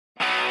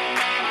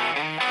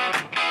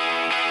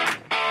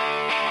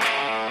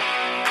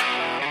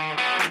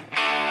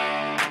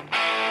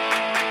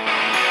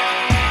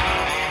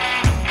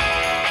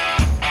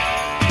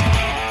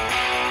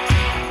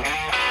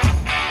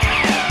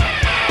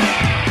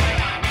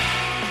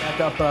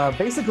up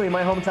basically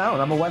my hometown.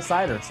 I'm a West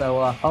Sider, so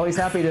always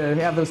happy to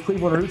have those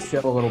Cleveland roots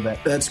show a little bit.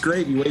 That's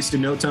great. You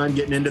wasted no time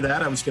getting into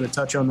that. I was going to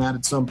touch on that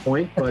at some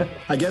point, but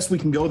I guess we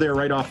can go there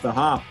right off the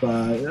hop.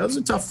 That was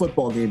a tough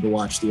football game to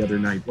watch the other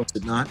night, was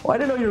it not? Well, I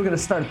didn't know you were going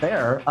to start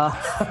there.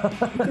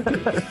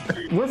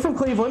 We're from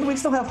Cleveland. We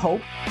still have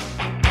hope.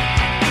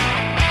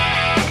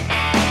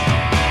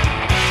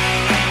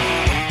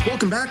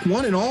 Welcome back,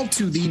 one and all,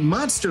 to the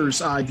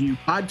Monsters Eye View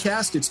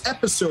podcast. It's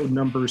episode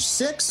number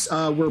 6.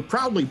 We're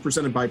proudly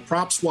presented by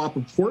PropSwap,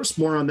 of course.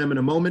 More on them in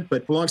a moment.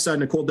 But alongside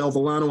Nicole Del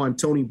Villano, I'm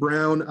Tony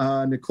Brown.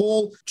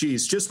 Nicole,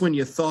 geez, just when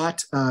you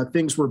thought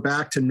things were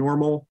back to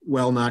normal,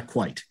 well, not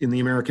quite. In the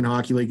American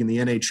Hockey League and the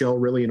NHL,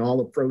 really, in all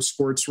of pro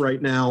sports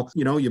right now,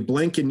 you know, you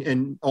blink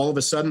and all of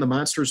a sudden the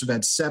Monsters have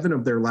had 7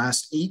 of their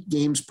last 8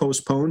 games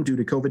postponed due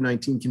to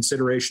COVID-19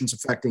 considerations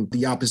affecting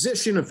the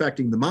opposition,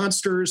 affecting the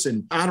Monsters.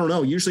 And I don't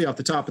know, usually off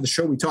the top of the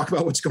show, we talk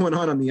about what's going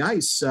on the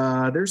ice.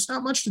 There's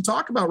not much to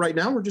talk about right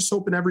now. We're just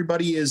hoping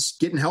everybody is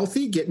getting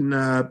healthy, getting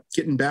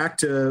back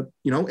to,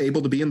 you know,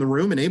 able to be in the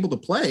room and able to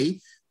play.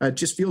 It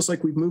just feels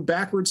like we've moved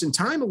backwards in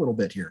time a little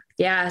bit here.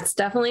 Yeah, it's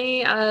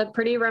definitely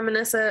pretty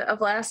reminiscent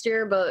of last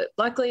year, but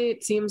luckily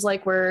it seems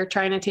like we're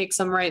trying to take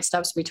some right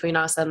steps between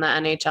us and the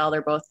NHL.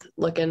 They're both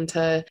looking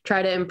to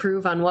try to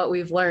improve on what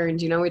we've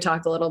learned. You know, we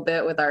talked a little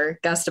bit with our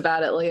guest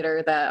about it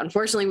later that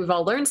unfortunately we've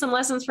all learned some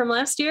lessons from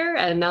last year.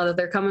 And now that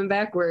they're coming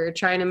back, we're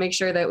trying to make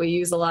sure that we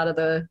use a lot of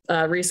the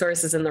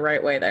resources in the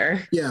right way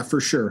there. Yeah, for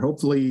sure.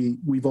 Hopefully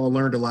we've all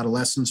learned a lot of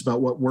lessons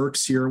about what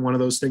works here. One of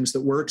those things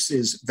that works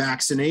is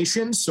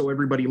vaccinations. So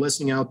everybody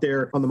listening out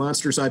there on the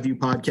Monsters Eye View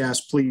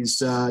podcast,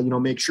 please,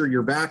 make sure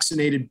you're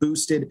vaccinated,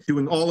 boosted,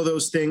 doing all of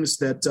those things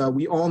that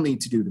we all need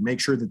to do to make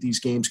sure that these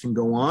games can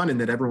go on and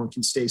that everyone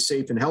can stay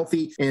safe and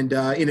healthy. And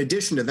in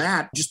addition to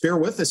that, just bear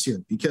with us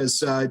here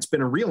because it's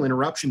been a real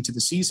interruption to the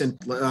season.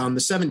 On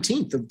the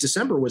 17th of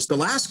December was the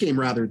last game,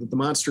 rather, that the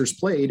Monsters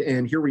played.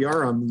 And here we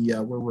are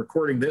we're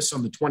recording this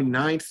on the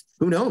 29th.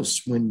 Who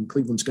knows when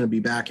Cleveland's going to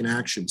be back in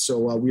action.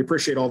 So we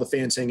appreciate all the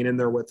fans hanging in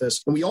there with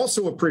us. And we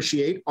also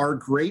appreciate our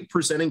great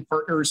presenting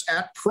partners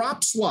at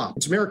PropSwap.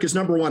 It's America's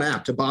 #1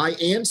 app to buy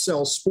and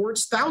sell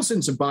sports.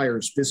 Thousands of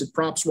buyers visit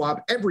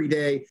PropSwap every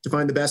day to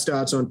find the best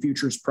odds on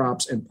futures,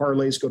 props, and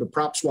parlays. Go to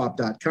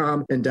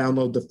PropSwap.com and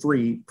download the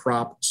free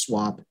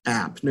PropSwap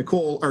app.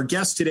 Nicole, our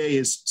guest today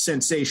is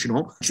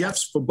sensational. Jeff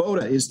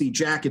Svoboda is the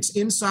Jackets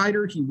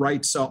insider. He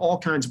writes all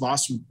kinds of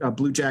awesome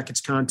Blue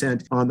Jackets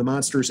content on the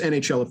Monsters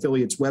NHL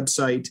affiliates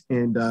website,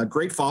 and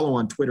great follow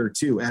on Twitter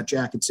too, at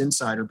Jackets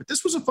Insider. But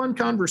this was a fun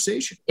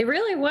conversation. It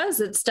really was.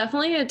 It's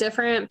definitely a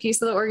different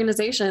piece of the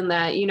organization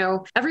that, you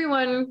know,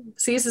 everyone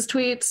sees his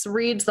tweets,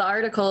 reads the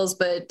articles,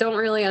 but don't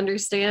really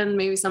understand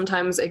maybe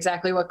sometimes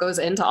exactly what goes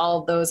into all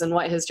of those and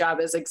what his job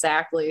is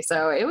exactly.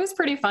 So it was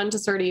pretty fun to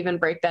sort of even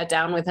break that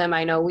down with him.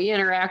 I know we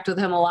interact with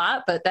him a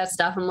lot, but that's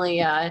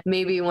definitely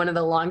maybe one of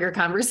the longer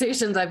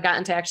conversations I've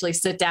gotten to actually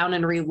sit down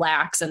and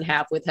relax and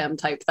have with him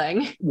type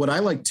thing. What I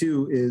like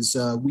too is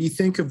we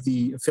think of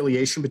the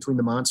affiliation between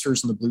the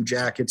Monsters and the Blue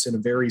Jackets in a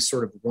very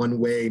sort of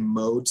one-way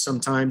mode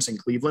sometimes in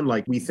Cleveland.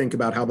 Like we think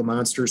about how the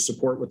Monsters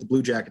support what the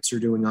Blue Jackets are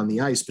doing on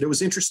the ice. But it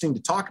was interesting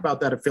to talk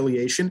about that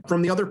affiliation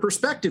from the other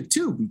perspective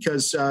too,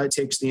 because it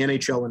takes the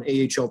NHL and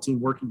AHL team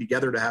working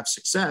together to have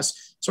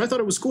success. So I thought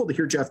it was cool to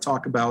hear Jeff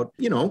talk about,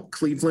 you know,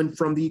 Cleveland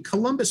from the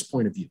Columbus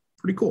point of view.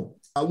 Pretty cool.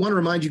 I want to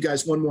remind you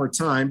guys one more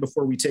time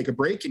before we take a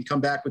break and come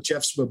back with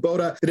Jeff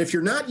Svoboda that if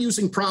you're not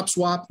using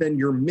PropSwap, then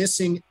you're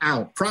missing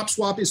out.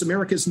 PropSwap is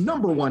America's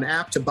 #1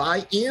 app to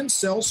buy and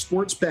sell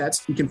sports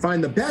bets. You can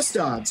find the best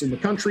odds in the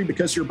country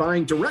because you're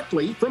buying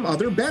directly from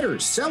other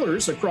bettors.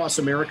 Sellers across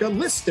America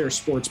list their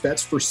sports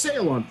bets for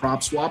sale on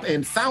PropSwap,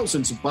 and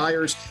thousands of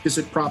buyers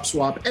visit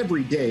PropSwap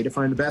every day to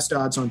find the best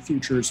odds on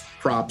futures,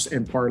 props,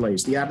 and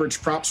parlays. The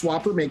average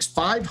PropSwapper makes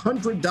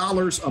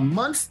 $500 a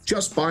month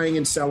just buying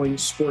and selling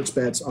sports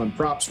bets on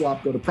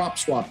PropSwap. Go to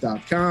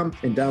PropSwap.com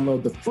and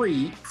download the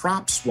free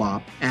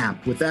PropSwap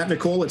app. With that,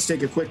 Nicole, let's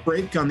take a quick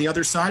break. On the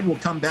other side, we'll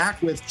come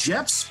back with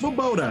Jeff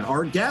Svoboda,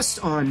 our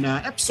guest on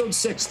episode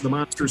 6 of the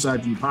Monsters Eye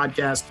View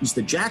podcast. He's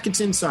the Jackets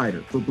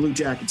insider for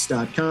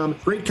BlueJackets.com.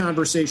 Great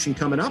conversation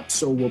coming up,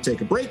 so we'll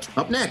take a break.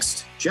 Up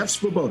next, Jeff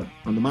Svoboda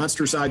on the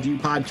Monsters Eye View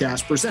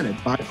podcast presented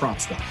by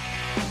PropSwap.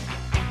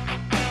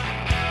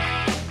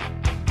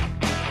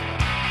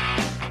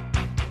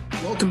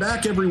 Welcome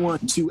back, everyone,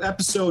 to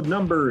episode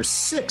number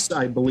 6,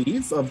 I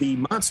believe, of the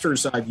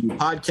Monsters Eye View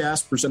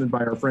podcast presented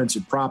by our friends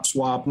at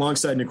PropSwap.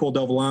 Alongside Nicole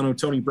Del Villano,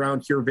 Tony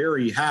Brown here.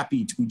 Very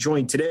happy to be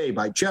joined today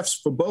by Jeff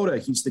Svoboda.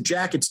 He's the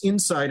Jackets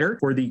insider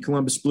for the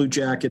Columbus Blue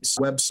Jackets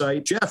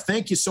website. Jeff,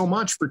 thank you so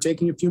much for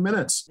taking a few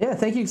minutes. Yeah,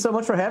 thank you so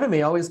much for having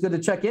me. Always good to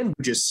check in.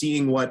 Just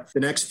seeing what the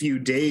next few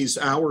days,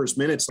 hours,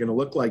 minutes are going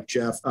to look like,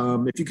 Jeff.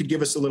 If you could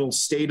give us a little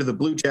state of the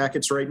Blue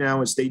Jackets right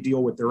now as they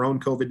deal with their own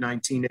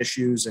COVID-19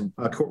 issues. And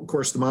of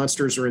course, the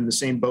Monsters are in the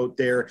same boat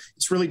there.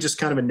 It's really just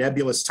kind of a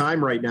nebulous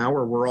time right now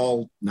where we're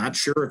all not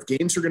sure if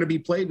games are going to be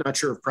played, not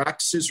sure if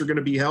practices are going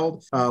to be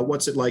held.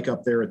 What's it like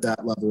up there at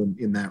that level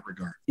in that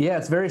regard? Yeah,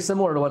 it's very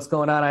similar to what's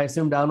going on, I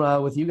assume,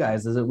 down with you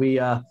guys. Is it we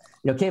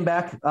came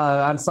back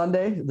on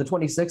Sunday, the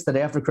 26th, the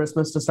day after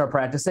Christmas, to start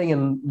practicing.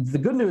 And the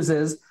good news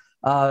is,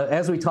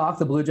 as we talk,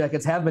 the Blue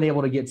Jackets have been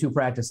able to get 2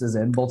 practices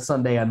in, both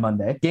Sunday and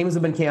Monday. Games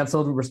have been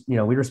canceled.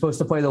 We were supposed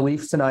to play the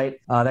Leafs tonight.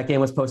 That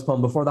game was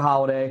postponed before the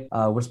holiday.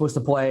 We're supposed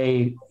to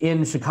play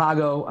in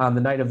Chicago on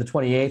the night of the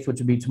 28th, which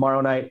would be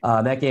tomorrow night.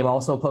 That game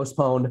also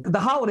postponed. The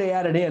holiday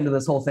added into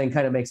this whole thing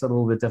kind of makes it a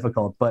little bit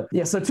difficult. But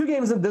yeah, so 2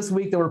 games this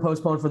week that were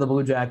postponed for the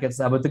Blue Jackets.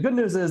 But the good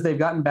news is they've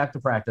gotten back to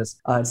practice.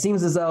 It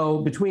seems as though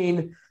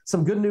between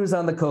some good news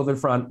on the COVID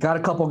front. Got a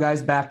couple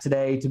guys back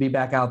today to be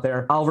back out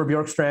there. Oliver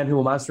Bjorkstrand,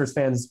 who Monsters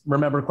fans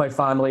remember quite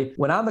fondly,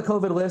 went on the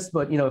COVID list,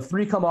 but if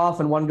 3 come off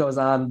and 1 goes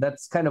on,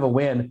 that's kind of a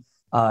win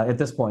at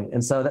this point.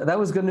 And so that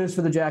was good news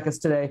for the Jackets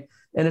today.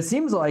 And it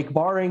seems like,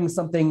 barring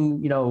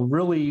something,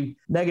 really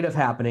negative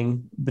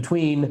happening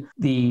between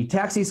the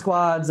taxi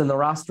squads and the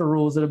roster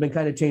rules that have been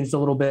kind of changed a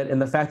little bit,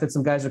 and the fact that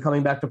some guys are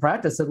coming back to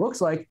practice, it looks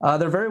like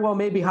there very well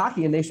may be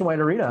hockey in Nationwide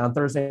Arena on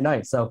Thursday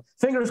night. So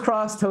fingers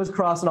crossed, toes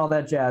crossed, and all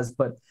that jazz.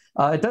 But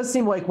it does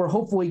seem like we're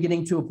hopefully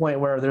getting to a point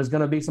where there's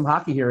going to be some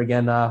hockey here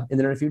again in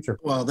the near future.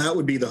 Well, that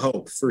would be the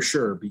hope for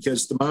sure,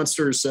 because the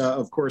Monsters,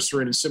 of course,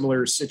 are in a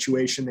similar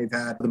situation. They've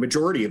had the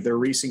majority of their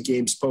recent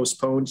games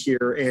postponed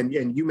here.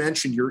 And you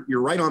mentioned,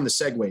 you're right on the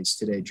segues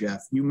today,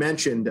 Jeff. You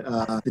mentioned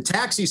the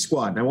taxi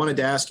squad, and I wanted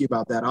to ask you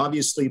about that.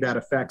 Obviously, that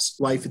affects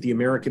life at the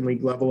American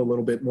League level a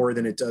little bit more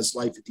than it does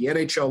life at the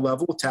NHL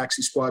level.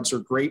 Taxi squads are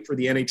great for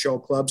the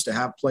NHL clubs to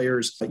have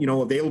players,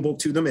 available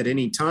to them at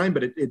any time,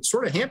 but it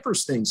sort of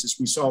hampers things, as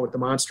we saw with the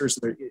Monsters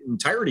in the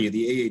entirety of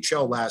the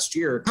AHL last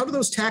year. How do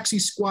those taxi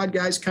squad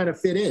guys kind of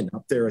fit in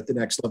up there at the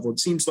next level? It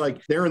seems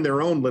like they're in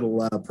their own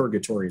little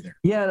purgatory there.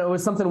 Yeah, it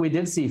was something we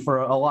did see for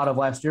a lot of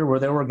last year, where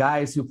there were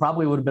guys who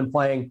probably would have been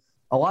playing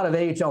a lot of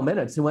AHL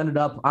minutes who ended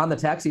up on the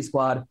taxi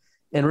squad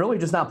and really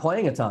just not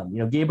playing a ton.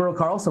 Gabriel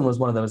Carlsson was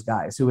one of those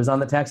guys who was on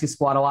the taxi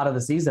squad a lot of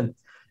the season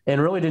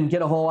and really didn't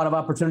get a whole lot of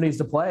opportunities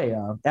to play.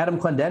 Adam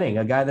Clendenning,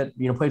 a guy that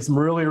played some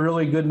really,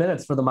 really good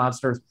minutes for the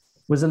Monsters,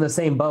 was in the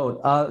same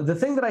boat. The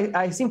thing that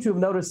I seem to have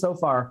noticed so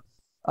far,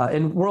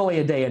 and we're only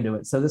a day into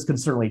it, so this could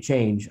certainly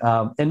change.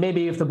 And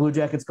maybe if the Blue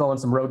Jackets go on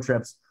some road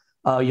trips,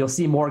 you'll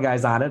see more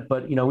guys on it.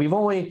 But, we've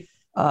only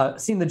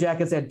seen the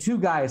Jackets add 2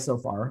 guys so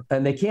far,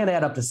 and they can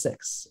add up to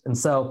 6. And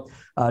so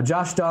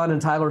Josh Dunn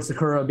and Tyler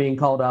Sakura being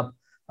called up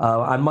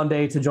on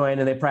Monday to join,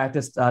 and they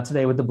practiced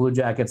today with the Blue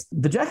Jackets.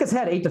 The Jackets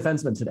had 8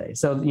 defensemen today.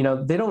 So,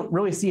 they don't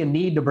really see a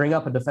need to bring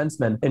up a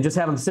defenseman and just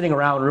have them sitting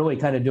around really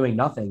kind of doing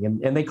nothing.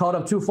 And they called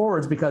up 2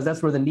 forwards because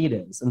that's where the need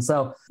is. And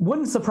so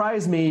wouldn't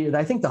surprise me.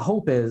 I think the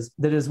hope is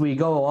that as we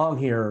go along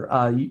here,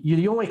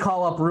 you only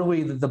call up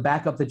really the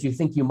backup that you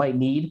think you might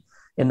need,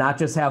 and not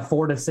just have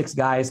 4 to 6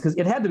 guys, because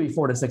it had to be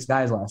 4 to 6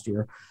 guys last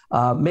year.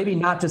 Maybe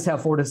not just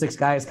have 4 to 6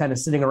 guys kind of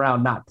sitting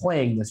around not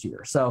playing this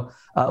year. So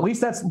at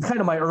least that's kind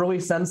of my early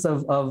sense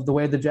of the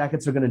way the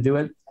Jackets are going to do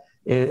it,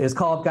 is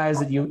call up guys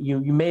that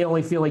you may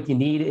only feel like you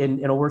need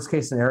in a worst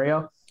case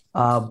scenario,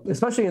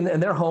 especially in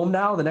their home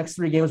now. The next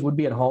 3 games would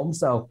be at home.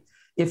 So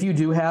if you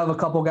do have a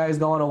couple guys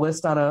go on a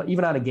list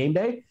even on a game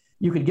day,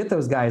 you could get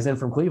those guys in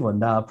from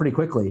Cleveland pretty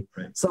quickly.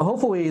 Right. So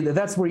hopefully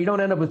that's where you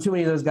don't end up with too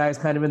many of those guys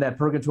kind of in that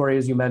purgatory,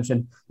 as you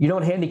mentioned. You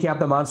don't handicap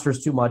the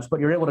Monsters too much, but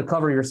you're able to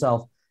cover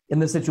yourself in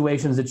the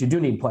situations that you do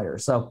need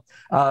players. So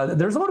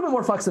there's a little bit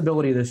more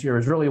flexibility this year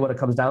is really what it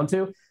comes down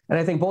to. And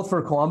I think both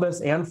for Columbus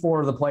and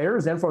for the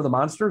players and for the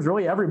Monsters,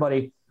 really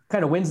everybody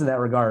kind of wins in that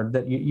regard,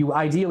 that you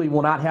ideally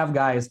will not have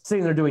guys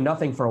sitting there doing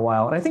nothing for a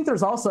while. And I think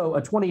there's also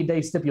a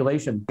 20-day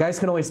stipulation. Guys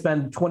can only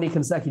spend 20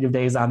 consecutive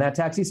days on that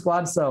taxi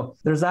squad. So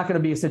there's not going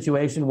to be a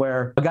situation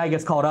where a guy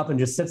gets called up and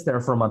just sits there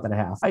for a month and a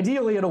half.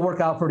 Ideally, it'll work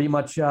out pretty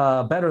much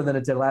better than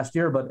it did last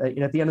year. But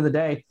at the end of the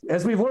day,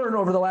 as we've learned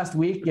over the last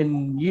week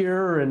and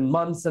year and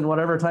months and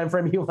whatever time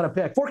frame you want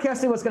to pick,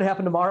 forecasting what's going to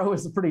happen tomorrow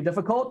is pretty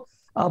difficult.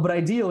 But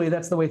ideally,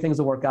 that's the way things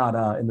will work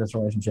out in this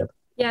relationship.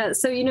 Yeah.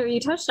 So, you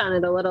touched on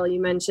it a little. You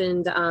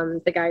mentioned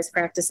the guys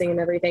practicing and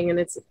everything, and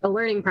it's a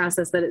learning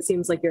process that it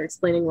seems like you're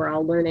explaining. We're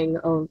all learning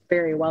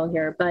very well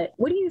here. But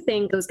what do you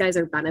think those guys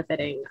are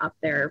benefiting up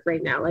there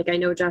right now? Like, I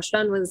know Josh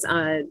Dunn was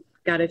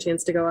got a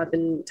chance to go up,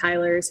 and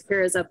Tyler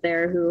Sakura's up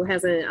there, who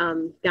hasn't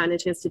gotten a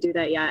chance to do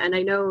that yet. And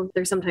I know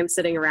they're sometimes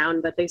sitting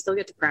around, but they still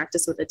get to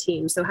practice with the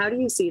team. So how do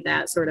you see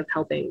that sort of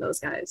helping those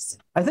guys?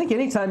 I think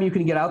anytime you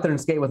can get out there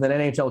and skate with an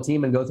NHL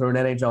team and go through an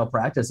NHL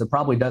practice, it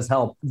probably does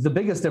help. The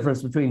biggest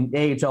difference between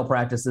AHL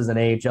practices and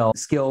AHL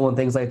skill and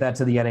things like that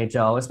to the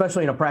NHL,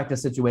 especially in a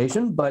practice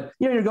situation. But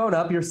you're going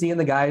up, you're seeing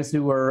the guys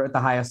who are at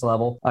the highest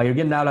level. You're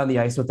getting out on the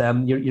ice with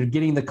them. You're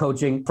getting the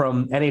coaching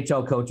from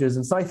NHL coaches.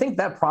 And so I think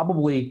that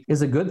probably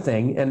is a good thing.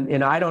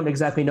 And I don't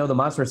exactly know the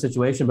Monster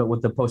situation, but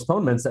with the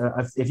postponements,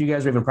 if you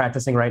guys are even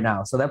practicing right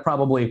now, so that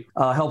probably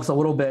helps a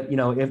little bit.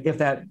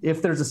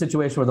 If there's a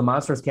situation where the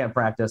Monsters can't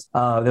practice,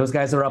 those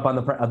guys that are up on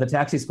the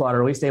taxi squad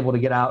are at least able to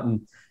get out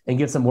and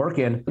get some work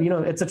in.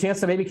 It's a chance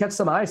to maybe catch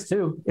some eyes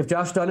too. If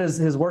Josh Dunn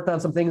has worked on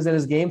some things in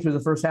his game through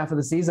the first half of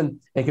the season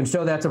and can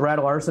show that to Brad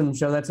Larson,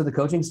 show that to the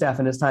coaching staff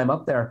in his time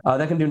up there,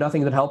 that can do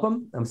nothing but help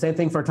him. Same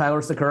thing for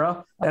Tyler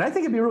Sakura. And I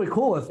think it'd be really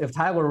cool if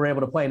Tyler were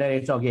able to play an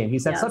NHL game.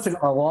 He's had such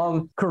a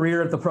long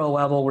career at the pro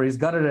level where he's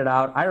gutted it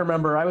out. I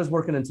remember I was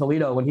working in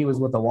Toledo when he was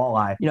with the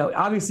Walleye.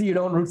 Obviously you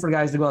don't root for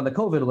guys to go on the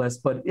COVID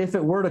list, but if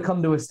it were to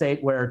come to a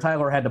state where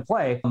Tyler had to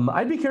play,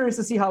 I'd be curious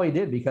to see how he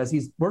did, because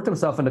he's worked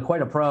himself into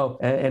quite a pro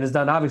and has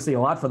done obviously a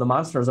lot for the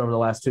Monsters over the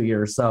last 2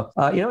 years. So,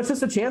 it's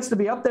just a chance to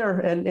be up there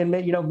and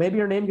maybe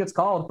your name gets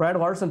called. Brad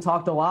Larson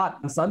talked a lot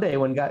on Sunday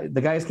when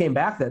the guys came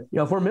back that,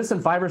 if we're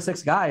missing 5 or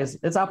 6 guys,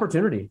 it's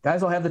opportunity.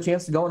 Guys will have the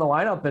chance to go in the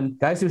lineup, and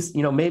guys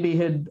who, maybe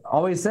had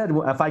always said,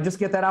 well, if I just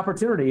get that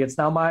opportunity, it's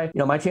now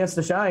my chance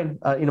to shine.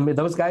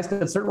 Those guys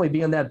could certainly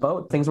be in that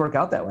boat. Things work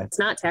out that way. It's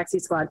not taxi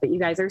squad, but you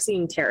guys are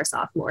seeing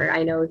Tarasov more.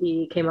 I know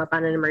he came up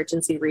on an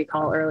emergency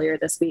recall earlier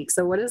this week.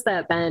 So what has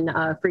that been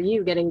for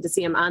you, getting to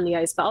see him on the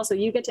ice, but also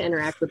you get to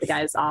interact with the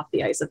guys off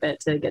the ice a bit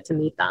to get to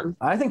meet them?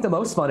 I think the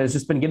most fun has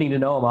just been getting to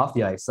know him off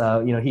the ice.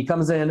 He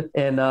comes in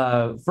and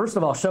first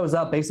of all shows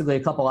up basically a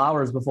couple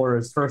hours before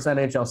his first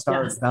NHL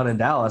start down in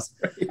Dallas.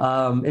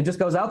 It just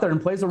goes out there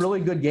and plays a really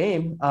good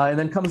game and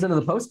then comes into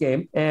the post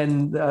game,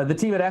 and the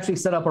team had actually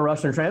set up a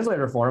Russian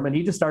translator for him, and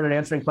he just started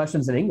answering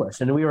questions in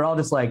English, and we were all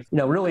just like,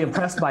 really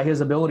impressed by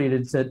his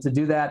ability to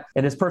do that,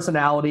 and his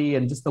personality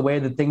and just the way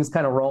that things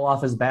kind of roll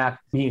off his back.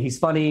 He's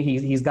funny.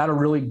 He's got a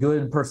really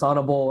good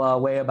personable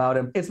way about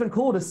him. It's been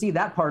cool to see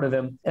that part of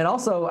him. And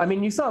also,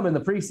 you saw him in the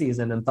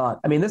preseason and thought,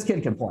 this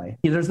kid can play.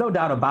 There's no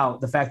doubt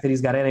about the fact that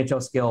he's got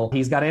NHL skill.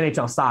 He's got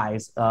NHL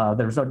size.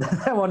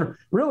 That one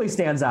really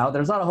stands out.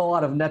 There's not a whole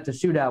lot of net to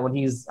shoot at when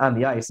he's on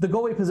the ice. The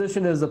goalie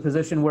position is a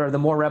position where the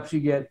more reps you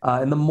get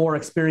and the more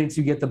experience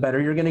you get, the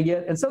better you're going to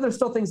get. And so there's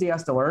still things he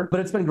has to learn, but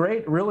it's been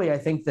great. Really, I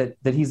think that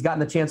he's gotten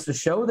the chance to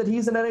show that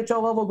he's an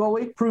NHL level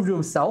goalie, prove to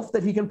himself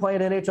that he can play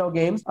in NHL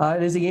games.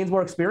 And as he gains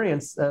more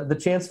experience, the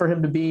chance for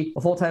him to be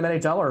a full-time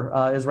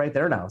NHLer is right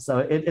there now. So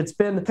it's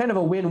been kind of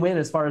a win-win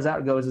as far as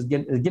that goes, is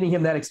getting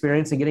him that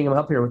experience and getting him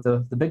up here with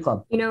the big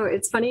club.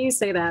 It's funny you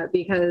say that,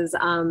 because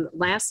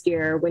last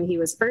year when he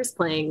was first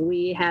playing,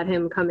 we had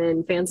him come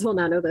in. Fans will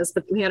not know this,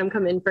 but we had him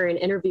come in for an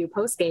interview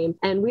post-game,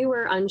 and we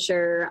were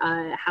unsure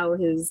how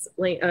his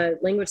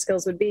language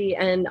skills would be.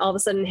 And all of a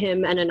sudden,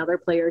 him and another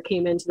player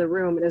came into the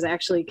room, and it was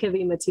actually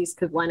Kivi Matisse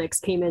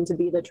Kivlenix came in to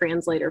be the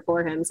translator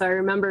for him. So I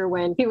remember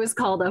when he was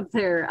called up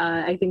there,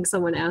 I think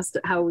someone asked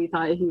how we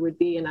thought he would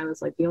be, and I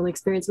was like, the only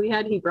experience we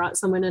had, he brought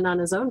someone in on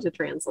his own to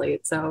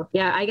translate. So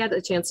yeah, I got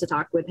a chance to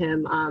talk with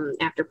him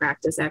after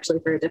practice, actually,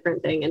 for a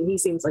different thing, and he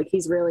seems like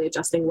he's really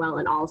adjusting well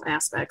in all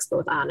aspects,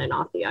 both on and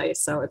off the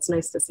ice. So it's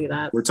nice to see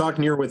that. We're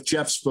talking here with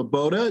Jeff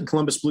Svoboda,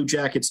 Columbus Blue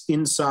Jackets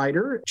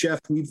insider. Jeff,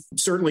 we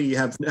certainly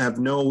have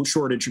no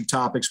shortage of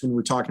topics when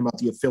we're talking about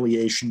the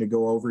affiliation to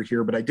go over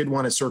here, but I did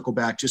want to circle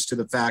back just to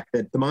the fact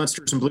that the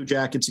Monsters and Blue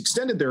Jackets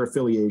extended their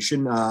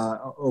affiliation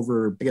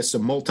over, I guess, a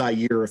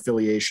multi-year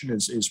affiliation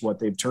is what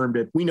they've termed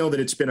it. We know that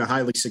it's been a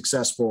highly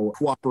successful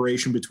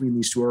cooperation between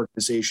these two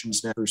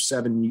organizations now for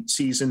 7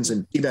 seasons,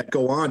 and see that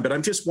go on. But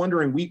I'm just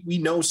wondering, we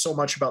know so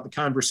much about the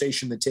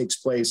conversation that takes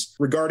place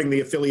regarding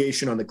the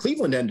affiliation on the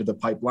Cleveland end of the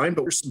pipeline,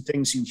 but there's some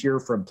things you hear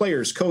from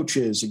players,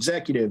 coaches,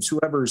 executives,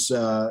 whoever's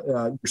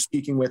you're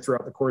speaking with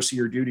throughout the course of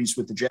your duties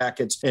with the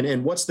Jackets,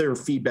 and what's their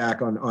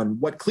feedback on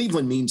what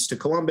Cleveland means to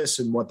Columbus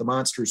and what the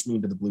Monsters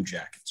mean to the Blue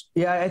Jackets?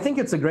 Yeah, I think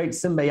it's a great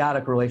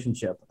symbiotic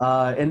relationship.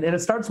 And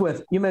it starts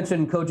with, you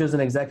mentioned coaches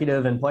and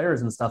executive and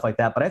players and stuff like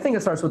that, but I think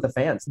it starts with the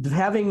fans.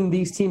 Having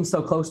these teams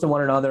so close to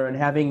one another and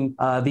having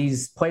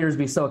these players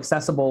be so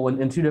accessible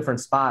in two different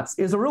spots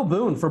is a real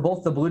boon for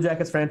both the Blue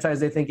Jackets franchise,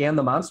 they think, and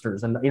the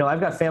Monsters. And, I've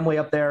got family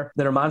up there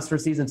that are Monster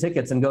season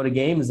tickets and go to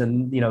games,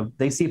 and,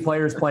 they see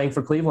players playing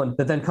for Cleveland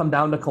that then come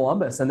down to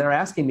Columbus, and they're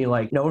asking me,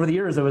 like, over the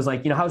years, it was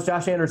like, how's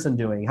Josh Anderson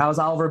doing? How's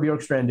Oliver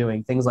Bjorkstrand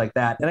doing? Things like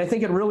that. And I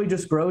think it really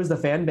just grows the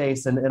fan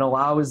base and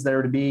allows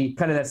there to be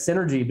kind of that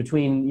synergy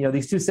between,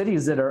 these two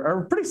cities that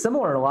are pretty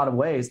similar in a lot of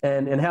ways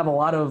and have a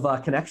lot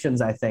of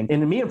connections, I think.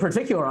 And me in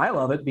particular, I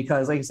love it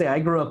because, like I say, I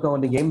grew up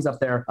going to games up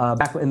there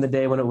back in the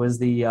day when it was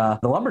the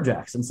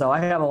Lumberjacks. And so I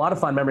have a lot of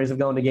fun memories of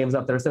going to games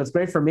up there. So it's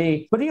great for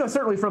me. But,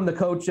 certainly from the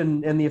coach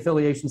and the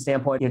affiliation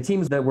standpoint,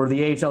 teams that were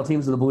the AHL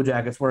teams of the Blue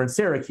Jackets were in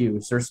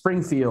Syracuse or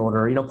Springfield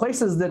or,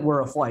 places that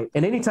were a flight.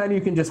 And anytime you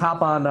can just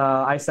hop on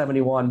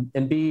I-71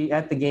 and be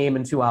at the game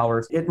in 2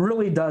 hours, it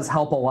really does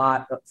help a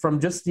lot from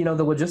just, the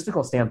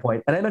logistical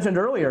standpoint. And I mentioned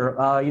earlier,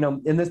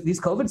 in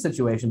these COVID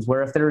situations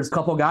where if there's a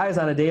couple guys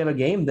on a day of a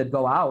game that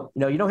go out,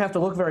 you don't have to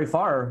look very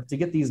far to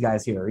get these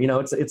guys here.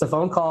 It's a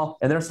phone call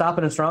and they're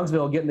stopping in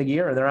Strongsville, getting the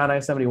gear, and they're on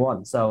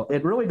I-71. So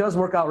it really does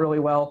work out really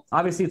well.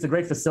 Obviously, it's a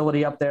great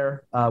facility up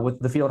there with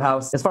the field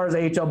house. As far as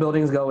AHL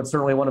buildings go, it's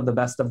certainly one of the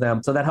best of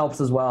them. So that helps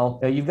as well.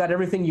 You've got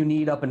everything you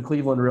need up in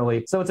Cleveland,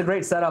 really. So it's a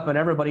great setup and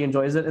everybody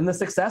enjoys it. And the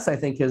success, I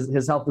think,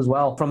 has helped as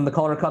well, from the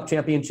Calder Cup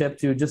championship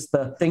to just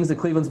the things that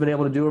Cleveland's been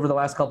able to do over the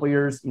last couple of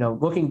years.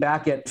 Looking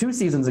back at 2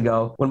 seasons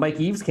ago when Mike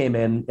Eaves came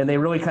in and they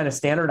really kind of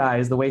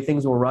standardized the way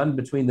things were run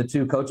between the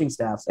two coaching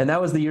staffs. spots. And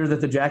that was the year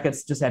that the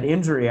Jackets just had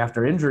injury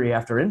after injury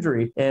after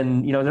injury.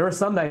 And, there were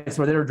some nights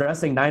where they were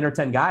dressing 9 or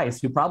 10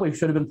 guys who probably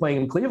should have been playing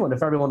in Cleveland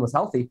if everyone was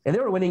healthy. And they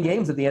were winning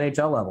games at the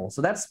NHL level.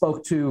 So that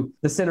spoke to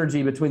the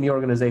synergy between the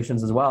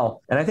organizations as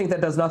well. And I think that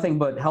does nothing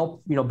but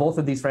help, both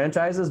of these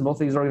franchises, both of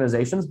these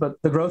organizations,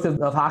 but the growth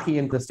of hockey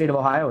in the state of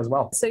Ohio as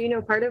well. So,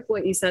 part of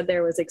what you said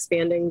there was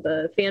expanding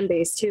the fan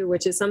base too,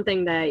 which is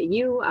something that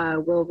you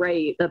will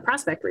write the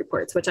prospect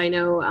reports, which I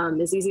know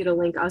is easy to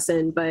link us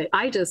in, but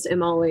I just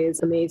am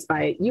always amazed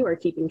by it. You are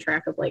keeping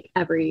track of like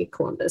every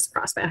Columbus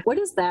prospect. What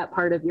is that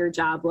part of your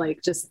job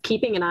like, just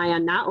keeping an eye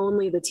on not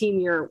only the team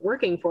you're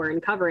working for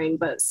and covering,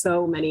 but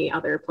so many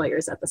other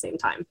players at the same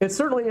time? It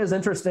certainly is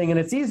interesting, and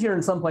it's easier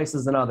in some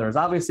places than others.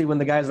 Obviously, when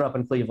the guys are up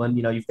in Cleveland,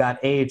 you've got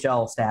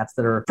AHL stats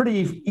that are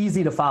pretty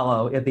easy to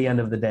follow at the end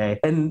of the day.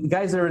 And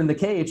guys that are in the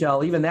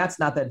KHL, even that's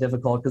not that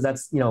difficult because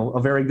that's, a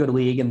very good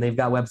league and they've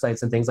got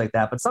websites and things like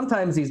that. But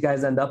sometimes these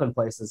guys end up in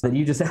places that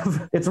you just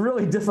have, it's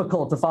really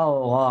difficult to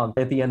follow along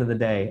at the end of the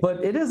day.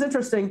 But it is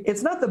interesting.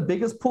 It's not the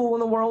biggest pool in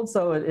the world,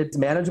 so it's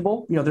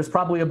manageable. There's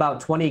probably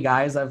about 20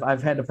 guys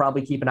I've had to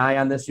probably keep an eye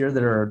on this year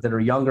that are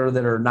younger,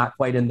 that are not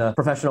quite in the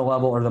professional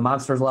level or the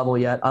Monsters level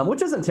yet,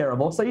 which isn't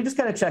terrible. So you just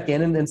kind of check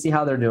in and see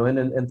how they're doing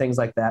and things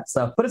like that.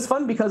 So, but it's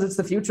fun because it's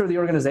the future of the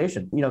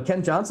organization.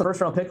 Ken Johnson,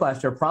 first round pick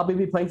last year, probably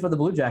be playing for the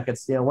Blue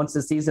Jackets, once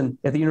the season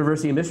at the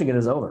University of Michigan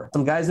is over.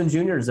 Some guys in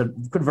juniors that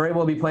could very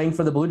well be playing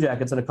for the Blue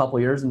Jackets in a couple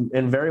of years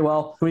and very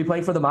well could be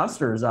playing for the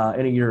Monsters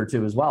in a year or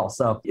two as well.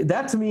 So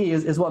that to me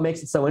is what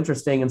makes it so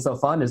interesting and so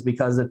fun, is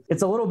because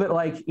it's a little bit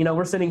like,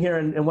 we're sitting here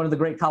in one of the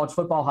great college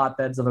football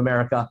hotbeds of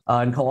America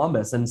in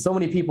Columbus. And so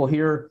many people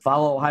here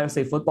follow Ohio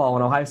State football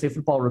and Ohio State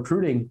football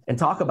recruiting and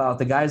talk about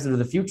the guys that are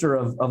the future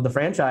of the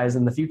franchise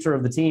and the future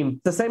of the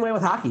team. The same way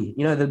with hockey,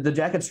 the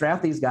Jackets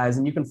draft these guys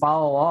and you can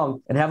follow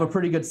along and have a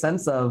pretty good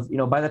sense of,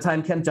 by the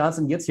time Kent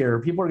Johnson gets here,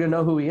 people are going to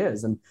know who he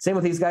is. And same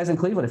with these guys in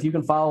Cleveland. If you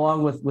can follow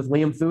along with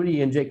Liam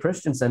Foudy and Jake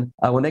Christensen,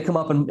 when they come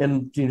up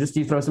and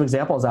you throw some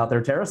examples out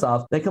there,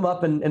 Tarasov, they come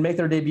up and make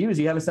their debuts,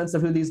 you have a sense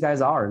of who these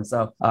guys are. And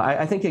so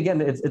I think,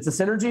 again, it's a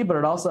synergy, but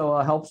it also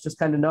helps just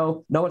kind of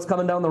know what's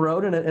coming down the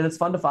road, and it's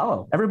fun to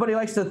follow. Everybody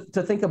likes to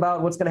think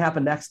about what's going to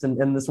happen next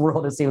in this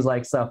world, it seems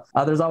like. So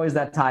there's always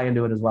that tie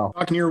into it as well.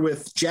 Talking here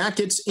with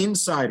Jackets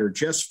insider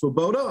Jeff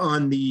Svoboda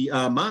on the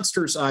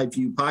Monsters Eye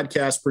View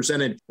podcast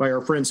presented by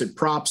our friends at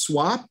Prop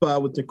Swap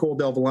with Nicole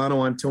Del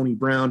Villano. I'm Tony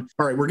Brown.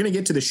 All right, we're going to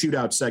get to the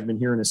shootout segment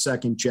here in a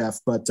second, Jeff,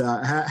 but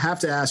have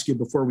to ask you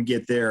before we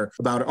get there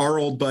about our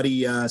old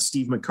buddy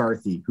Steve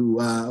McCarthy,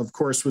 who, of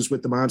course, was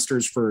with the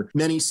Monsters for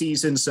many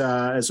seasons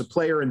as a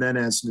player and then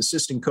as an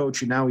assistant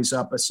coach, and now he's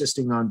up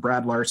assisting on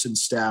Brad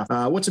Larson's staff.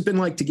 What's it been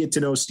like to get to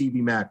know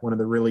Stevie Mac, one of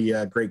the really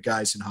great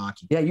guys in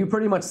hockey? Yeah, you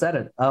pretty much said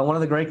it. One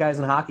of the great guys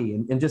in hockey.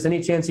 And just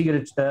any chance you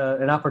get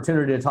an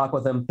opportunity to talk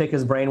with him, pick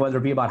his brain, whether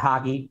it be about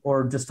hockey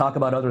or just talk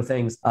about other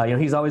things.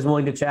 He's always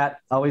willing to chat,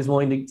 always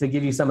willing to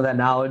give you some of that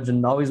knowledge,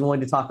 and always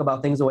willing to talk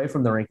about things away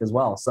from the rink as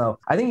well. So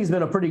I think he's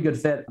been a pretty good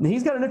fit. And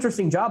he's got an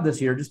interesting job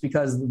this year just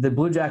because the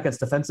Blue Jackets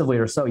defensively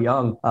are so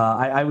young.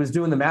 I was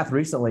doing the math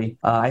recently.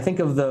 I think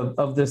of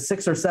the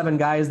 6 or 7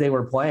 guys they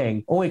were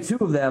playing, only 2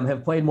 of them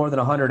have played more than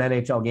 100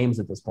 NHL games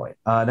at this point.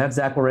 That's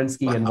Zach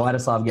Werenski and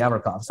Vladislav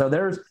Gavrikov. So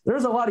there's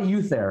a lot of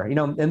youth there,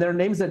 and there are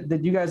names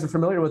that you guys are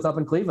familiar with up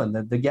in Cleveland,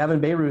 the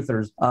Gavin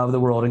Bayruthers of the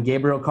world and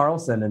Gabriel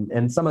Carlson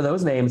and some of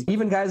those names,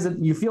 even guys that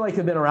you feel like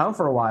have been around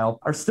for a while,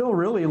 are still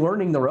really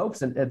learning the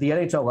ropes at the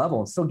NHL level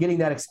and still getting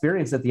that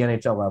experience at the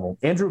NHL level.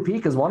 Andrew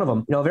Peak is one of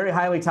them, a very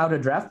highly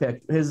touted draft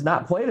pick, has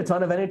not played a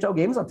ton of NHL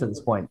games up to this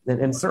point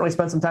and certainly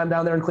spent some time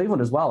down there in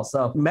Cleveland as well.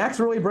 So Mac's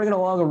really bringing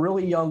along a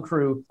really young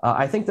crew.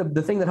 I think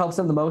the thing that helps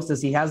him the most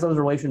is he has those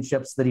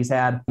relationships that he's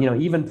had,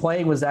 even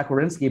playing with Zach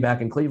Werenski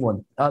back in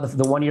Cleveland,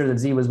 the 1 year that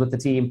Z was with the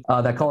team,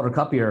 that Calder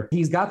Cup year.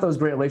 He's got those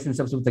great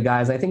relationships with the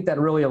guys. I think that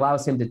really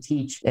allows him to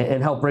teach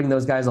and help bring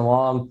those guys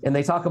along. And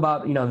they talk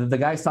about, the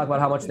guys talk about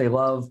how much they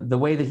love the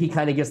way that he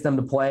kind of gets them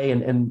to play.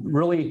 And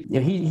really,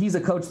 he's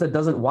a coach that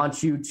doesn't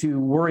want you to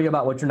worry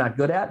about what you're not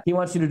good at. He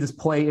wants you to just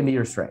play into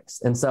your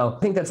strengths. And so I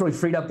think that's really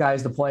freed up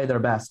guys to play their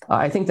best.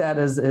 I think that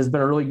has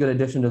been a really good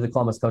addition to the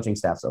Columbus coaching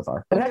staff so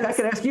far. And I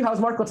can ask you, how's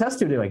Mark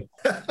Letestu doing?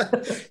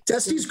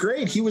 Testy's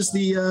great. He was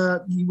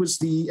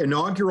the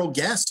inaugural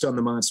guest on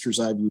the Monsters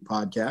Eye View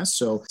podcast,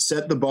 so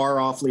set the bar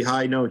awfully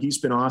high. No, he's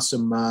been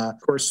awesome.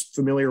 Of course,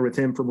 familiar with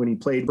him from when he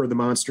played for the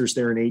Monsters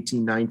there in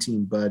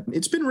 18-19, but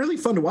it's been really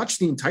fun to watch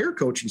the entire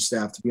coaching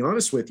staff, to be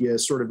honest with you,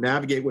 sort of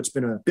navigate what's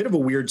been a bit of a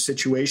weird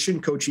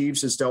situation. Coach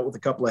Eves has dealt with a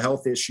couple of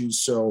health issues,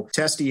 so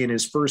Testy in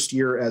his first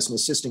year as an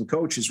assistant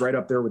coach is right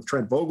up there with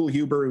Trent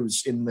Vogelhuber,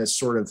 who's in this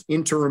sort of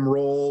interim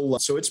role.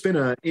 So it's been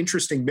an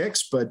interesting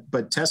mix,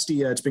 but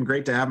Testy, it's been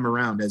great to have him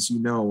around, as you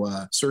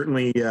know.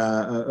 Certainly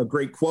a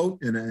great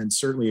quote and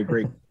certainly a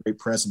great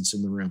presence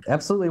in the room.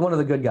 Absolutely one of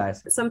the good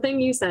guys.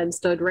 Something you said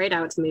stood right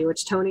out to me,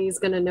 which Tony's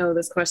going to know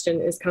this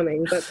question is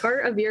coming, but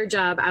part of your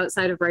job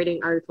outside of writing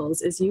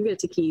articles is you get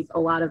to keep a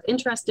lot of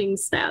interesting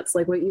stats,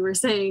 like what you were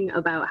saying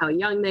about how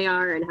young they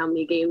are and how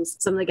many games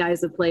some of the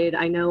guys have played.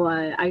 I know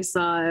I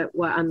saw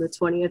on the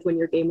 20th when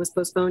your game was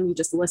postponed, you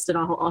just listed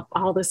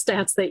all all the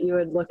stats that you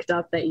had looked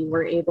up that you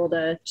weren't able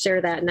to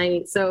share that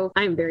night. So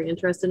I'm very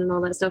interested in all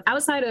that stuff.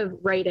 Outside of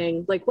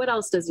writing, like what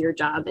else does your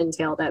job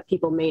entail that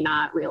people may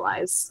not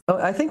realize? Oh,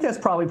 I think that's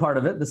probably part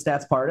of it, the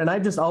stats part. And I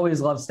just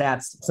always loved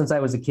stats since I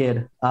was a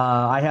kid.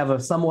 I have a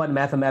somewhat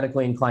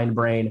mathematically inclined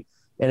brain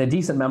and a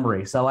decent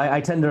memory. So I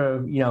tend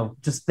to,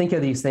 just think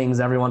of these things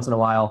every once in a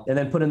while and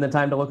then put in the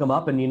time to look them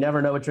up, and you never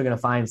know what you're going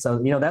to find. So,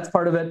 that's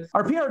part of it.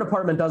 Our PR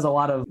department does a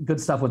lot of good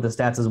stuff with the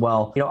stats as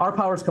well. Our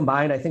powers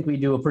combined, I think we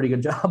do a pretty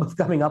good job of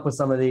coming up with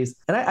some of these.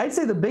 And I'd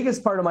say the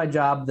biggest part of my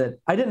job that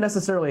I didn't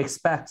necessarily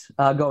expect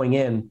going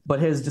in,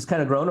 but has just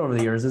kind of grown over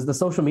the years is the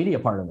social media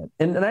part of it.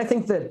 And I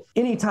think that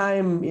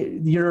anytime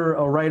you're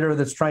a writer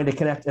that's trying to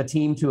connect a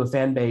team to a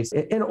fan base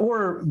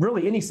or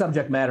really any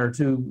subject matter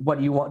to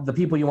what you want, the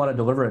people you want to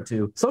deliver it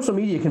to, social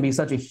media can be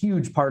such a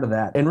huge part of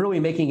that and really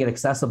making it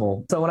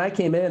accessible. So when I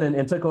came in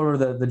and took over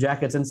the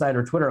Jackets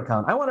Insider Twitter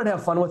account, I wanted to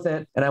have fun with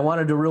it and I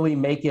wanted to really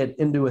make it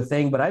into a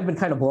thing, but I've been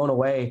kind of blown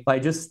away by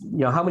just,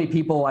 how many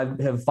people I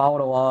have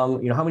followed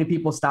along, how many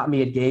people stop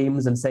me at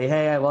games and say,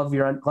 hey, I love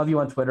you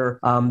on Twitter.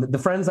 The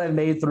friends I've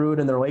made through it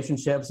and the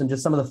relationships and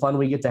just some of the fun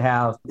we get to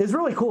have is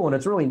really cool and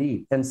it's really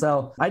neat. And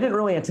so I didn't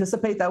really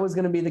anticipate that was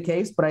going to be the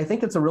case, but I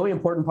think it's a really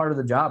important part of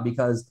the job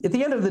because at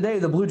the end of the day,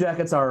 the Blue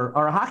Jackets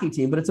are a hockey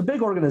team, but it's a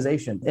big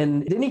organization.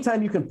 And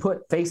anytime you can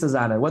put faces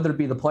on it, whether it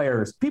be the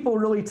players, people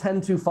really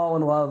tend to fall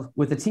in love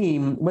with the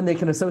team when they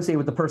can associate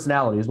with the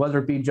personalities, whether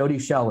it be Jody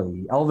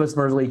Shelley, Elvis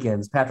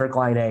Merzlikins, Patrick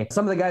Laine,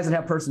 some of the guys that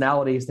have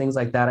personalities, things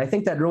like that. I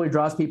think that really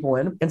draws people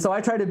in. And so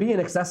I try to be an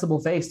accessible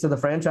face to the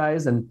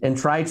franchise and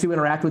try to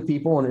interact with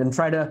people and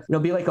try to,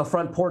 be like a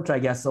front porch, I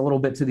guess, a little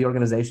bit to the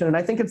organization. And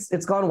I think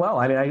it's gone well.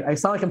 I mean, I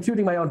sound like I'm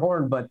tooting my own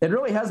horn, but it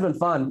really has been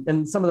fun.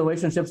 And some of the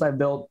relationships I've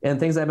built and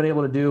things I've been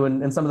able to do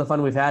and some of the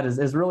fun we've had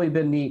has really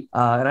been neat.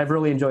 And I've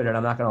really enjoyed it.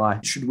 I'm not going to lie.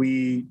 Should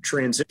we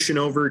transition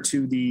over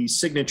to the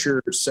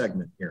signature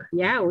segment here?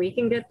 Yeah, we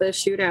can get the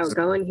shootout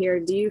going here.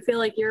 Do you feel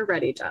like you're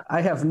ready, Jeff?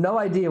 I have no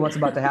idea what's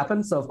about to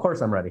happen, so of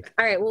course I'm ready.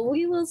 All right, well,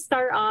 we will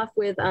start off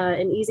with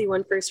an easy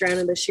one first round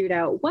of the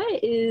shootout.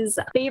 What is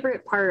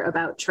favorite part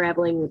about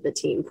traveling with the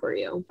team for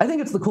you? I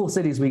think it's the cool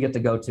cities we get to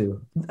go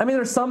to. I mean,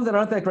 there's some that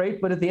aren't that great,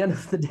 but at the end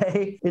of the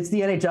day, it's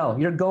the NHL.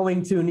 You're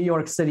going to New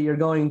York City, you're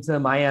going to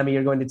Miami,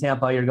 you're going to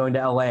Tampa, you're going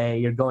to LA,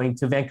 you're going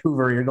to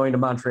Vancouver, you're going to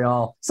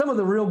Montreal. Some of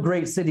the real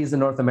great cities in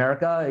North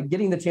America,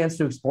 getting the chance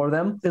to explore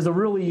them is a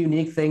really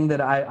unique thing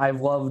that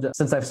I've loved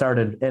since I've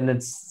started. And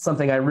it's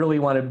something I really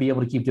want to be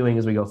able to keep doing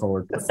as we go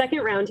forward. Second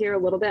round here, a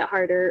little bit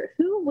harder.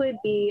 Who would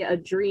be a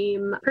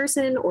dream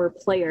person or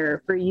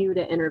player for you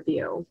to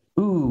interview?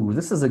 Ooh,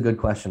 this is a good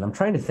question. I'm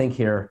trying to think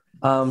here.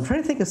 I'm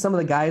trying to think of some of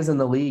the guys in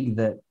the league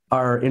that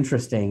are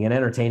interesting and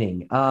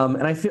entertaining.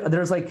 And I feel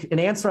there's like an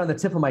answer on the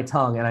tip of my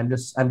tongue and I'm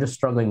just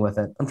struggling with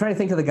it. I'm trying to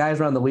think of the guys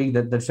around the league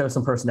that show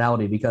some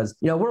personality because,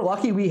 we're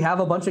lucky we have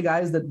a bunch of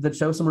guys that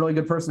show some really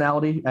good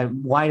personality.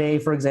 Laine,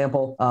 for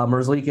example,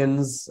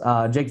 Merzlikins,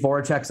 Jake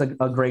Voracek's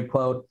a great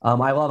quote.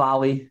 I love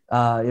Ollie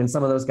in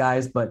some of those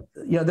guys, but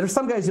there's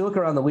some guys you look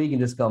around the league and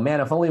just go,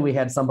 man, if only we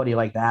had somebody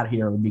like that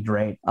here, it would be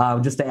great.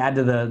 Just to add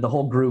to the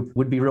whole group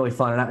would be really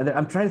fun. And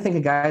I'm trying to think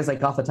of guys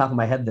like off the top of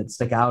my head that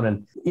stick out.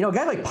 And, a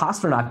guy like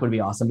Pastrnak would be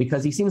awesome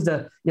because he seems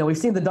to, we've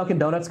seen the Dunkin'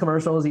 Donuts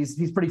commercials.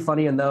 He's pretty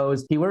funny in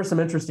those. He wears some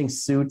interesting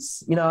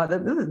suits.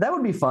 That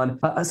would be fun.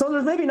 So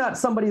there's maybe not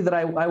somebody that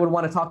I would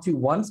want to talk to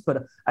once,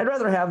 but I'd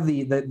rather have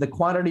the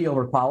quantity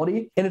over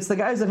quality. And it's the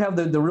guys that have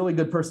the really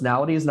good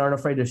personalities and aren't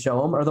afraid to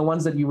show them are the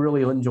ones that you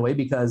really enjoy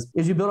because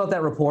as you build out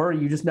that rapport,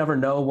 you just never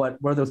know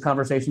where those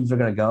conversations are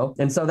going to go.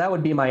 And so that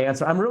would be my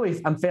answer.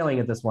 I'm failing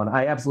at this one.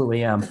 I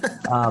absolutely am.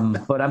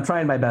 But I'm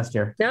trying my best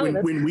here.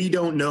 When we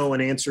don't know an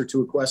answer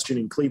to a question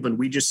in Cleveland,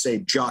 we just say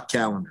Jock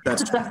Calendar.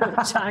 That's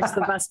Jock's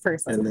the best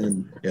person. And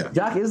then, yeah.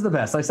 Jock is the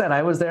best. Like I said,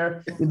 I was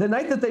there the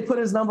night that they put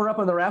his number up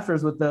on the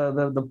rafters with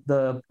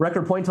the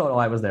record point total.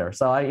 I was there.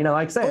 So I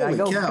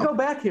go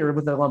back here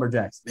with the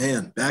Lumberjacks.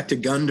 Man, back to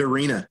Gund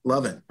Arena.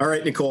 Love it. All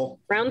right, Nicole.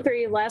 Round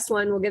 3, last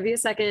one. We'll give you a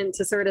second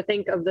to sort of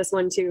think of this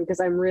one too,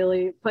 because I'm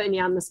really putting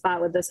you on the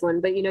spot with this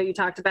one. But you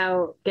talked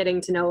about getting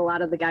to know a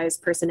lot of the guys'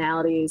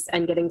 personalities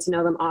and getting to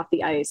know them off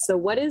the ice. So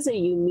what is a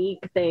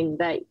unique thing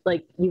that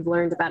you've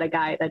learned about a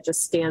guy that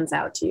just stands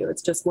out to you?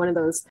 It's just one of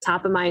those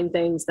top of mind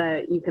things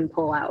that you can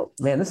pull out.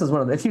 Man, this is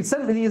one of them. If you'd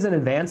sent me these in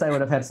advance, I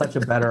would have had such a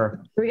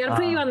better. We got to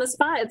put you on the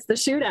spot. It's the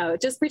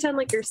shootout. Just pretend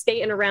like you're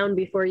skating around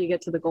before you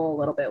get to the goal a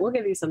little bit. We'll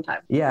give you some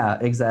time. Yeah,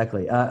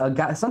 exactly. A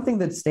guy, something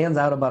that stands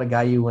out about a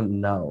guy you wouldn't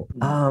know.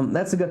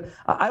 That's a good.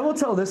 I will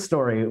tell this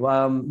story.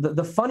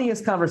 The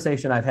funniest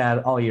conversation I've had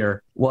all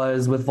year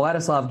was with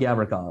Vladislav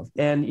Gavrikov.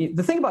 And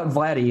the thing about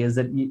Vladdy is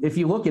that if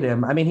you look at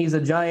him, I mean, he's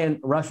a giant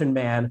Russian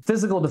man,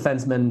 physical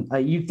defenseman.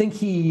 You'd think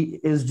he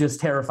is just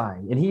terrifying.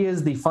 terrifying. And he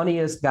is the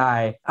funniest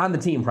guy on the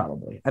team,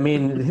 probably. I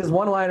mean, his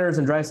one-liners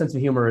and dry sense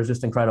of humor is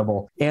just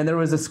incredible. And there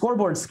was a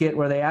scoreboard skit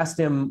where they asked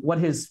him what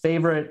his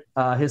favorite,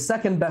 his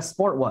second best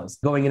sport was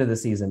going into the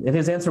season. And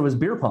his answer was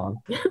beer pong.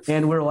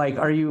 And we're like,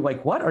 are you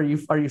like, what? Are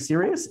you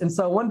serious? And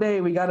so one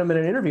day we got him in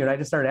an interview and I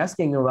just started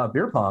asking him about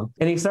beer pong.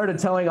 And he started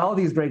telling all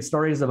these great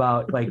stories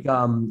about like,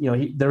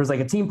 there was like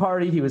a team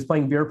party. He was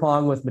playing beer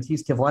pong with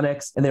Matisse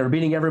Kivlenix and they were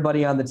beating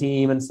everybody on the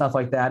team and stuff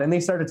like that. And they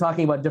started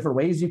talking about different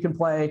ways you can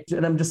play.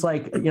 And I'm just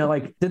like,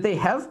 did they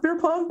have beer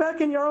pong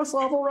back in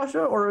Yaroslavl,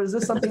 Russia? Or is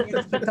this something you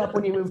just picked up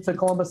when you moved to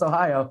Columbus,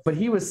 Ohio? But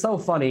he was so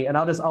funny. And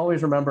I'll just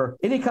always remember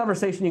any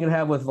conversation you can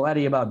have with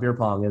Vladdy about beer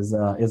pong is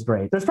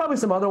great. There's probably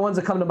some other ones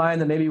that come to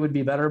mind that maybe would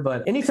be better,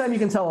 but anytime you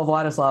can tell a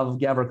Vladislav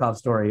Gavrikov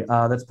story,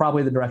 that's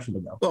probably the direction to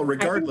go. Well,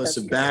 regardless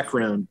of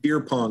background,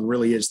 beer pong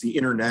really is the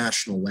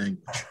international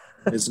language,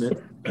 isn't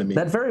it? I mean,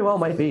 that very well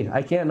might be.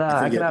 I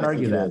cannot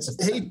argue that.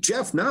 Hey,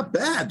 Jeff, not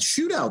bad.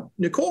 Shootout.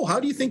 Nicole, how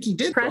do you think he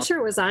did?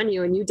 Pressure was on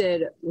you and you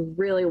did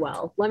really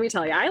well. Let me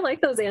tell you, I like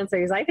those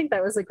answers. I think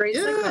that was a great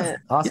segment.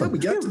 Awesome. Yeah, we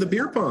got to the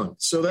beer pong.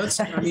 So that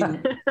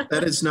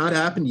has not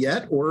happened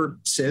yet or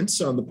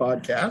since on the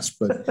podcast.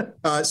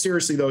 But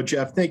seriously, though,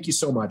 Jeff, thank you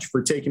so much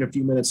for taking a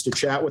few minutes to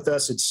chat with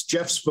us. It's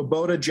Jeff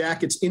Svoboda,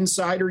 Jackets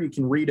Insider. You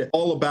can read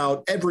all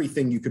about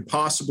everything you could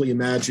possibly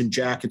imagine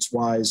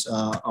Jackets-wise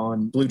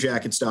on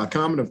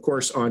BlueJackets.com. And, of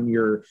course, on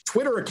your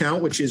Twitter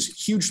account, which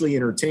is hugely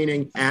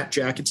entertaining, at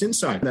Jackets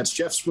Inside. That's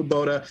Jeff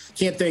Svoboda.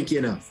 Can't thank you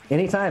enough.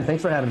 Anytime.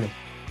 Thanks for having me.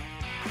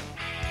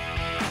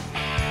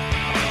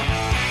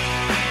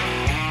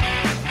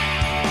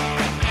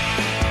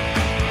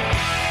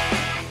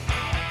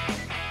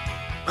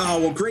 Oh,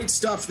 well, great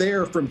stuff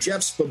there from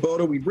Jeff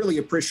Svoboda. We really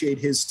appreciate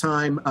his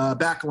time.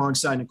 Back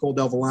alongside Nicole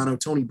Del Villano,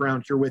 Tony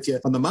Brown here with you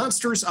on the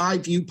Monsters Eye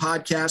View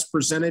podcast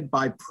presented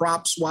by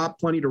PropSwap.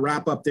 Plenty to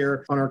wrap up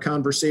there on our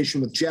conversation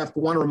with Jeff.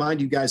 But want to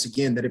remind you guys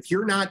again that if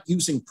you're not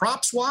using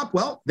PropSwap,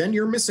 well, then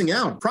you're missing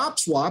out.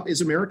 PropSwap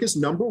is America's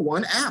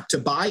 #1 app to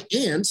buy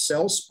and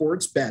sell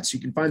sports bets.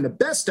 You can find the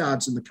best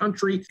odds in the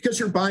country because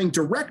you're buying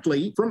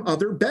directly from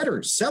other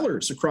bettors.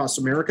 Sellers across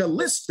America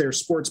list their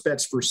sports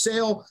bets for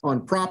sale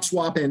on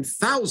PropSwap, and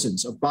thousands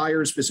of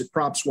buyers visit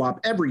PropSwap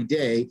every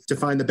day to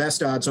find the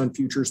best odds on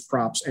futures,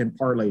 props, and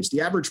parlays.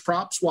 The average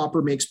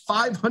PropSwapper makes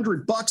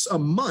 $500 a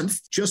month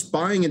just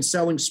buying and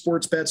selling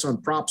sports bets on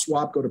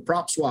PropSwap. Go to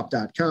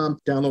PropSwap.com,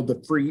 download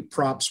the free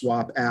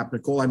PropSwap app.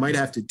 Nicole, I might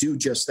have to do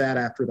just that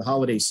after the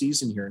holiday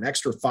season here. An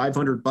extra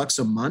 $500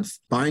 a month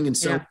buying and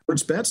selling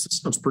sports bets. That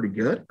sounds pretty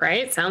good.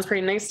 Right? Sounds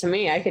pretty nice to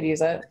me. I could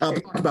use it.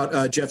 Talk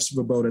about Jeff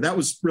Svoboda. That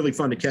was really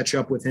fun to catch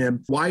up with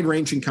him.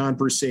 Wide-ranging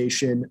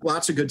conversation.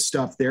 Lots of good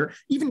stuff there.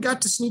 Even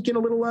got to sneak in a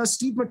little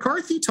Steve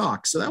McCarthy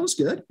talk. So that was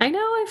good. I know.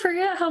 I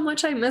forget how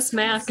much I miss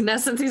Mac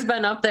since he's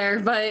been up there,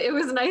 but it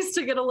was nice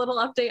to get a little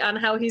update on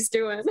how he's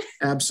doing.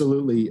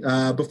 Absolutely.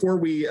 Before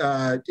we,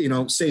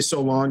 say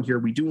so long here,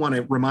 we do want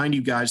to remind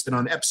you guys that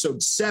on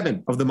episode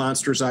 7 of the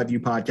Monsters Eye View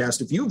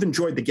podcast, if you've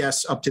enjoyed the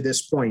guests up to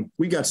this point,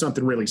 we got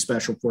something really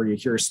special for you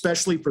here,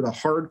 especially for the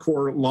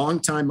hardcore,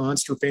 longtime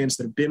Monster fans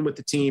that have been with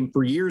the team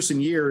for years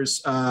and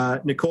years.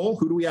 Nicole,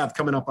 who do we have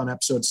coming up on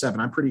episode 7?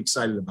 I'm pretty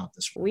excited about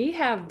this one. We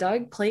have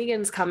Doug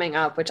Plagens coming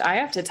up, which I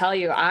have to tell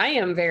you, I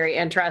am very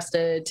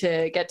interested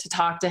to get to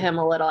talk to him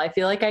a little. I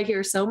feel like I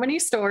hear so many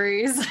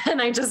stories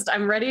and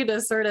I'm ready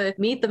to sort of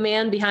meet the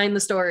man behind the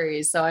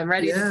stories. So I'm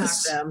ready to talk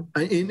to him.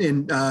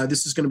 And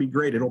this is going to be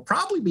great. It'll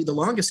probably be the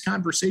longest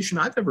conversation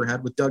I've ever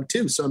had with Doug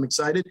too. So I'm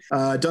excited.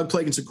 Doug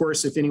Plagens, of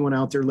course, if anyone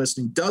out there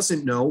listening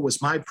doesn't know,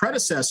 was my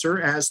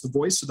predecessor as the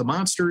voice of the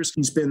Monsters.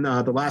 He's been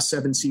the last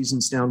 7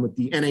 seasons down with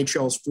the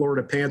NHL's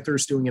Florida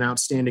Panthers, doing an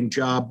outstanding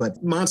job,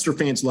 but Monster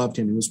fans loved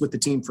him. He was with the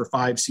team for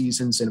 5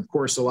 seasons. And of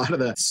course, a lot of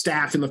the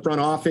staff in the front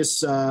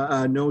office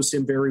knows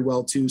him very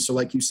well too. So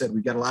like you said,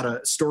 we've got a lot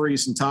of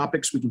stories and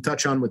topics we can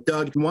touch on with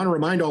Doug. We want to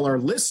remind all our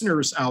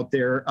listeners out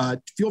there,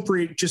 feel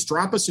free to just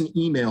drop us an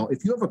email.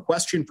 If you have a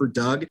question for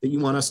Doug that you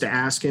want us to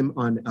ask him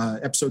on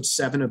episode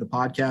 7 of the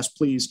podcast,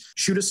 please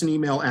shoot us an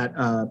email at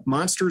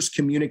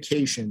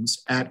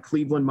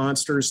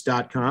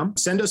monsterscommunications@clevelandmonsters.com.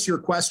 Send us your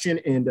question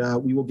and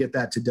we will get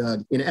that to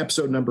Doug in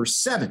episode number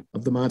 7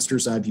 of the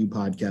Monsters Eye View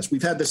podcast.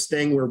 We've had this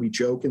thing where we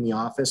joke in the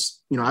office.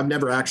 I've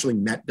never actually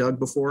met Doug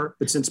before,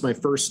 but since my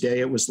first day,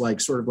 it was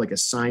sort of like a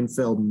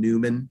Seinfeld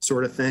Newman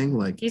sort of thing.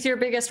 Like, he's your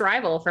biggest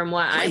rival from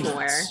what I'm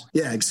aware.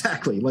 Yeah,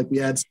 exactly. Like, we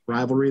had some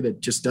rivalry that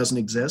just doesn't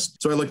exist.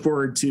 So I look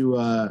forward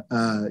to,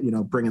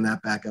 bringing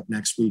that back up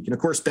next week. And of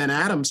course, Ben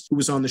Adams, who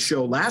was on the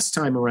show last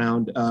time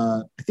around,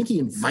 I think he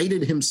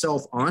invited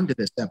himself onto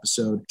this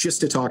episode just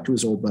to talk to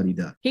his old buddy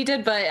Doug. He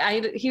did, but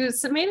he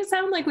made it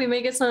sound like we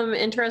may get some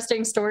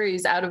interesting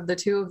stories out of the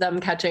two of them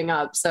catching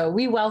up. So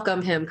we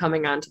welcome him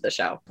coming onto the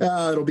show.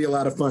 It'll be a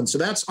lot of fun. So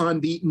that's on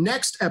the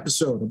next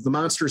episode of the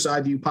Monsters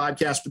Eye View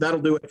podcast, but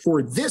that'll do it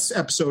for this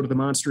episode of the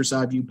Monsters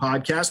Eye View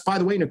podcast. By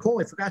the way,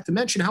 Nicole, I forgot to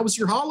mention, how was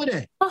your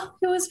holiday? Oh,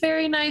 it was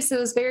very nice. It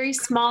was very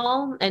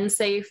small and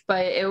safe,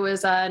 but it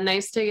was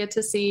nice to get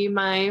to see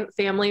my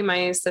family,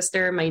 my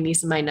sister, my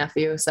niece, and my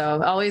nephew.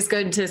 So always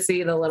good to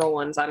see the little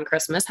ones on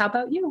Christmas. How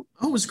about you?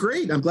 Oh, it was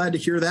great. I'm glad to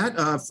hear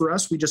that. For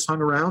us, we just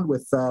hung around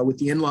with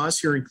the in-laws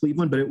here in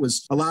Cleveland, but it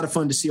was a lot of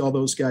fun to see all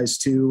those guys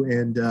too.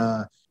 And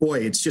boy,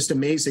 it's just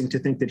amazing to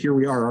think that here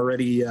we are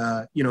already,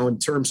 in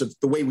terms of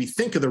the way we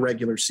think of the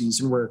regular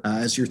season, where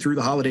as you're through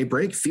the holiday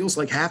break, feels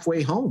like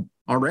halfway home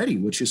already,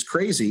 which is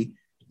crazy.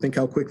 Think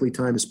how quickly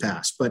time has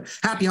passed. But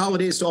happy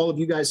holidays to all of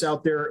you guys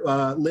out there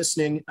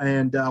listening.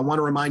 And I want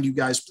to remind you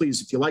guys,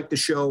 please, if you like the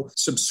show,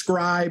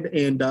 subscribe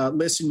and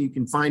listen. You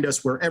can find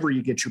us wherever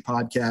you get your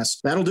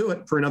podcasts. That'll do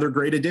it for another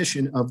great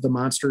edition of the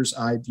Monsters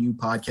Eye View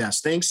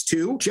podcast. Thanks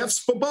to Jeff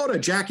Svoboda,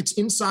 Jackets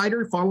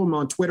Insider. Follow him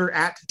on Twitter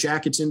at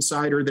Jackets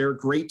Insider. They're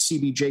great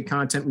CBJ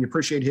content. We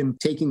appreciate him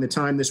taking the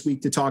time this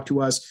week to talk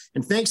to us.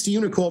 And thanks to you,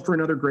 Nicole, for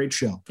another great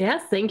show.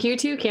 Yes, thank you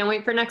too. Can't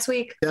wait for next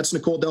week. That's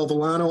Nicole Del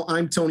Villano.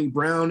 I'm Tony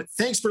Brown.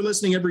 Thanks for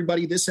listening,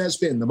 everybody. This has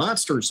been the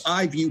Monsters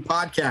Eye View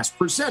podcast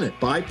presented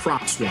by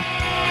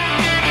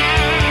PropSwap.